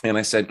 And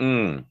I said,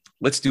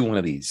 let's do one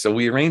of these. So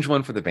we arranged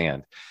one for the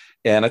band,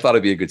 and I thought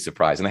it'd be a good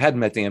surprise. And I hadn't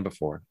met Dan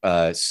before.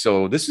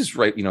 So this is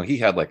right. He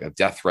had like a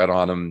death threat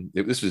on him.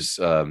 This was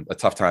a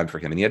tough time for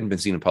him, and he hadn't been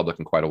seen in public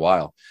in quite a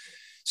while.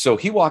 So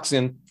he walks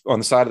in on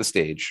the side of the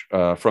stage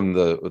from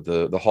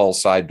the hall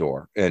side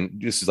door. And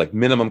this is like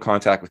minimum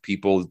contact with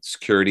people,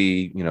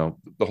 security,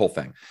 the whole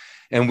thing.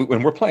 And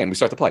when we're playing, we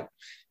start to play.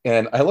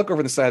 And I look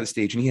over the side of the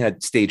stage, and he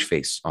had stage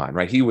face on,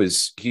 right? He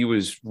was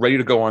ready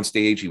to go on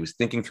stage. He was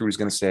thinking through what he was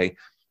going to say.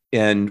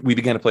 And we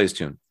began to play his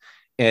tune.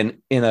 And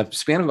in a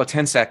span of about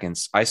 10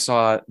 seconds, I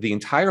saw the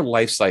entire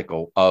life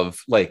cycle of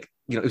it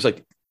was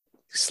like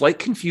slight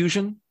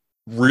confusion,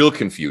 real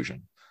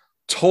confusion,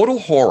 total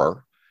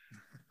horror,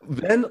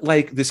 then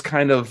like this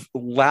kind of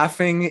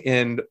laughing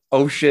and,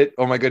 oh shit,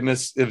 oh my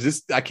goodness,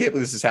 I can't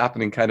believe this is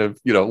happening kind of,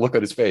 look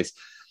at his face.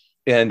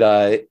 And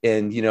at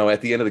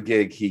the end of the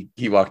gig,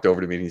 he walked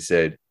over to me and he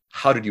said,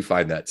 "How did you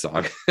find that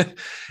song?"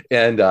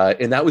 and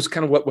that was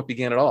kind of what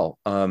began it all.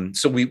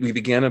 So we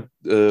began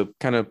a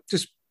kind of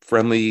just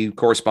friendly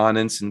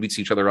correspondence, and we'd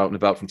see each other out and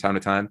about from time to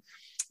time.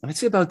 And I'd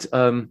say about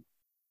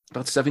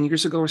 7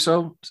 years ago or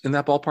so, in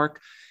that ballpark.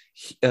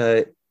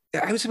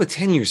 I was about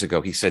 10 years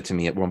ago. He said to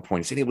me at one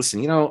point, he said, "Hey, listen,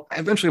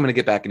 eventually I'm going to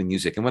get back into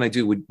music. And when I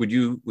do, would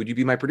you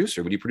be my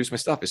producer? Would you produce my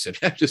stuff?" I said,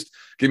 "Yeah, just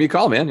give me a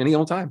call, man, any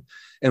old time."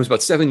 And it was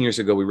about 7 years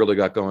ago we really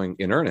got going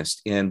in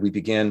earnest. And we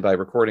began by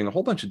recording a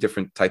whole bunch of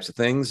different types of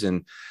things.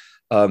 And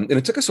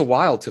it took us a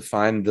while to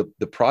find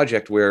the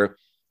project where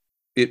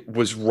it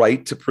was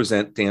right to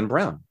present Dan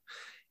Brown.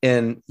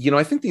 And,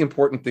 I think the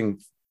important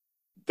thing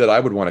that I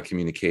would want to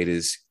communicate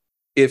is,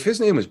 if his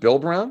name was Bill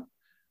Brown,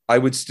 I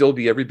would still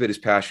be every bit as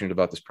passionate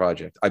about this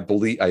project. I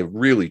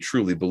really,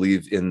 truly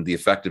believe in the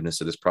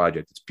effectiveness of this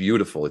project. It's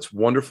beautiful. It's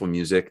wonderful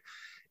music.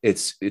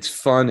 It's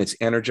fun. It's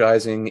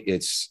energizing.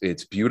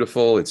 It's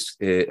beautiful. It's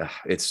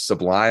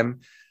sublime.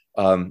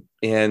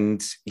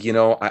 And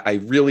I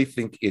really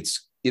think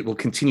it will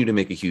continue to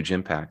make a huge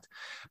impact.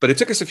 But it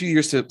took us a few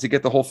years to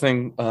get the whole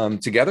thing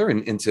together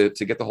and to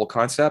get the whole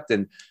concept.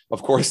 And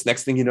of course,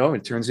 next thing you know,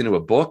 it turns into a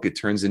book. It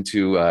turns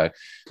into a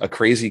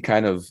crazy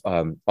kind of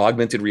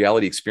augmented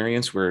reality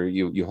experience where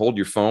you hold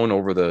your phone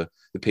over the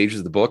pages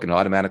of the book and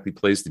automatically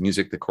plays the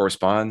music that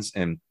corresponds.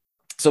 And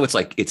so it's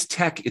like, it's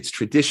tech, it's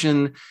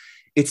tradition,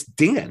 it's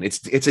Dan.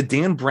 It's a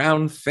Dan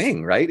Brown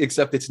thing, right?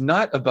 Except it's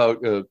not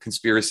about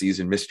conspiracies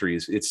and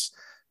mysteries.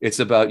 It's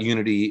about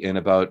unity and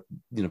about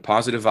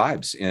positive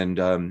vibes and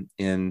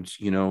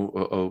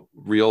a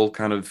real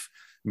kind of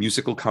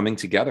musical coming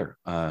together.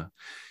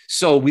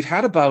 So we've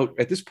had about,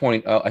 at this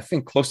point, I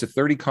think close to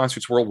 30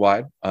 concerts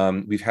worldwide.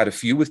 We've had a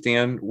few with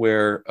Dan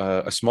where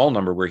a small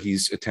number where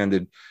he's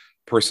attended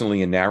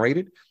personally and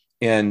narrated.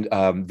 And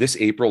this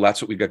April,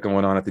 that's what we've got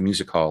going on at the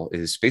Music Hall,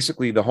 is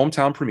basically the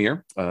hometown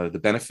premiere, the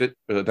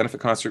benefit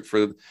concert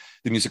for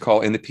the Music Hall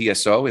and the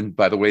PSO. And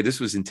by the way, this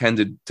was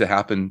intended to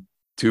happen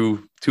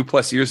two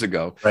plus years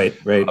ago. Right.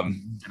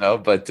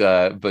 But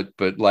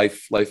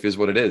life is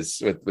what it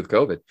is with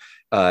COVID.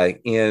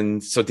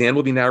 And so Dan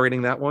will be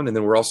narrating that one. And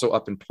then we're also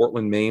up in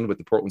Portland, Maine with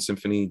the Portland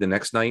Symphony the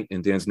next night,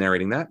 and Dan's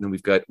narrating that. And then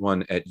we've got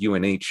one at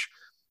UNH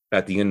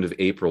at the end of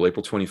April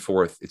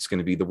 24th. It's going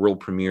to be the world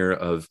premiere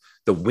of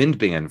the wind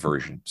band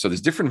version. So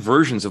there's different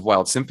versions of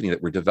Wild Symphony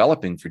that we're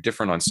developing for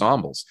different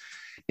ensembles.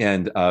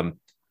 And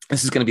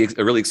this is going to be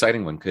a really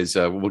exciting one because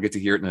we'll get to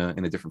hear it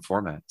in a different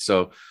format.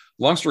 So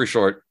long story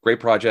short,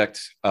 great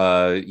project.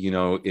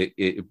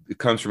 It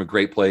comes from a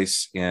great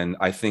place. And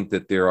I think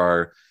that there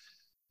are,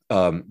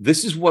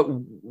 this is what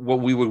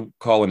we would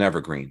call an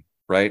evergreen,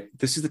 right?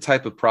 This is the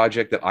type of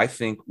project that I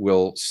think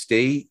will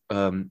stay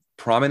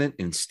prominent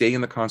and stay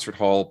in the concert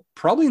hall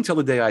probably until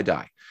the day I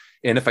die.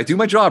 And if I do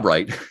my job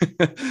right,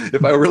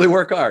 if I really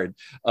work hard,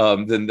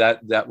 then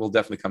that will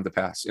definitely come to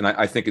pass. And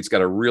I think it's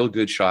got a real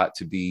good shot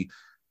to be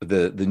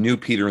the new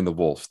Peter and the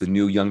Wolf, the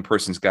new young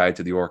person's guide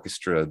to the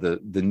orchestra,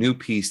 the new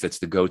piece that's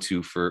the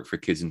go-to for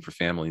kids and for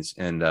families.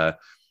 And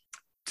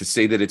to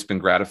say that it's been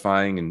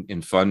gratifying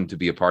and fun to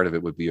be a part of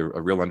it would be a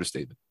real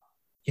understatement.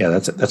 Yeah,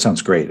 that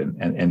sounds great.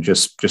 And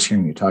just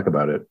hearing you talk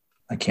about it,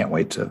 I can't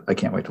wait to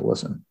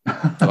listen.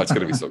 Oh, it's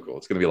going to be so cool.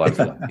 It's going to be a lot of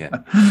fun.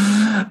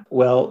 Yeah.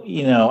 Well,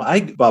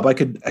 Bob, I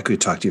could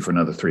talk to you for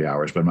another 3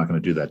 hours, but I'm not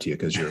going to do that to you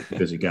because you're a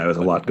busy guy with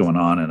a lot going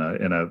on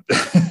in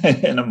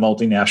a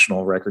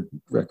multinational record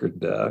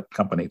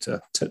company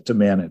to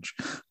manage.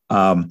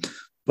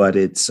 But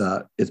it's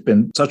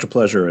been such a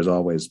pleasure as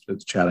always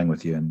chatting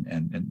with you,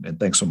 and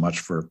thanks so much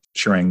for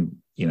sharing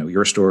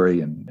your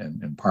story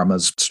and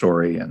Parma's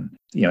story. And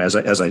as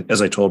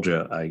I told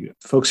you,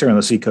 folks here on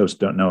the Seacoast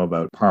don't know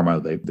about Parma.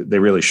 They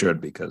really should,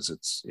 because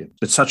it's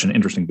such an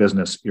interesting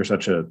business. You're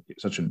such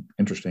an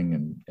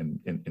interesting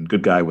and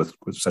good guy with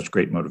such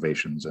great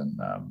motivations, and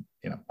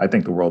I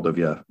think the world of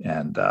you,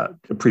 and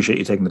appreciate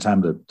you taking the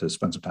time to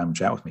spend some time and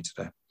chat with me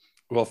today.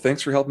 Well,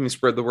 thanks for helping me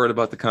spread the word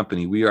about the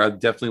company. We are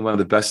definitely one of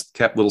the best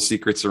kept little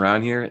secrets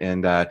around here.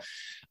 And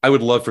I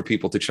would love for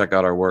people to check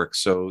out our work.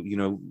 So,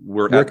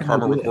 we're at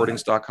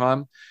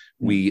parmarecordings.com.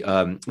 We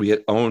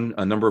own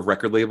a number of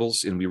record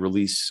labels, and we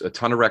release a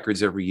ton of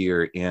records every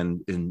year.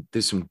 And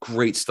there's some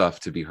great stuff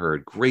to be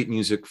heard, great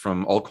music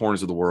from all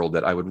corners of the world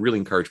that I would really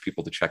encourage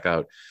people to check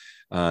out.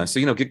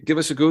 So, give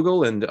us a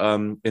Google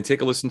and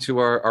take a listen to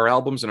our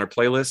albums and our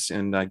playlists,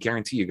 and I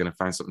guarantee you're going to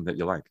find something that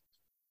you like.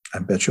 I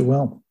bet you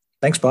will.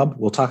 Thanks, Bob.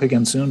 We'll talk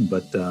again soon,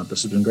 but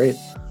this has been great.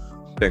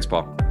 Thanks,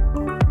 Paul.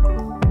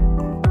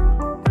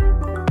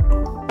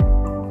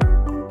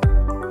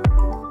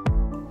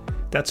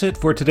 That's it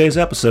for today's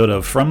episode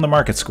of From the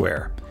Market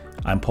Square.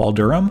 I'm Paul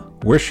Durham,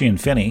 we're Sheehan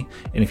Finney,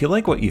 and if you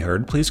like what you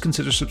heard, please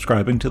consider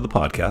subscribing to the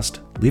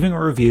podcast, leaving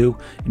a review,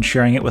 and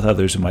sharing it with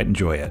others who might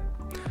enjoy it.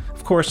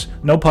 Of course,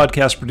 no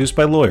podcast produced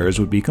by lawyers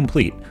would be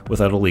complete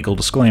without a legal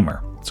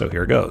disclaimer, so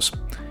here goes.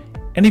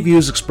 Any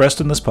views expressed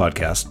in this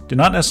podcast do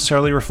not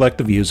necessarily reflect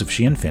the views of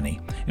Sheehan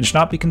Finney and should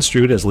not be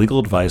construed as legal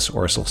advice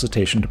or a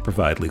solicitation to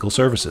provide legal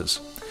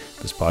services.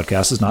 This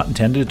podcast is not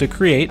intended to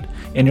create,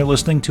 and your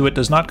listening to it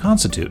does not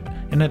constitute,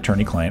 an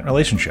attorney-client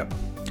relationship.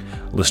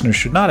 Listeners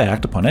should not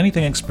act upon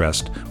anything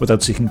expressed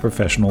without seeking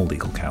professional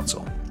legal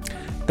counsel.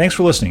 Thanks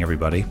for listening,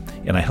 everybody,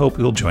 and I hope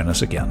you'll join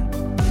us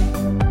again.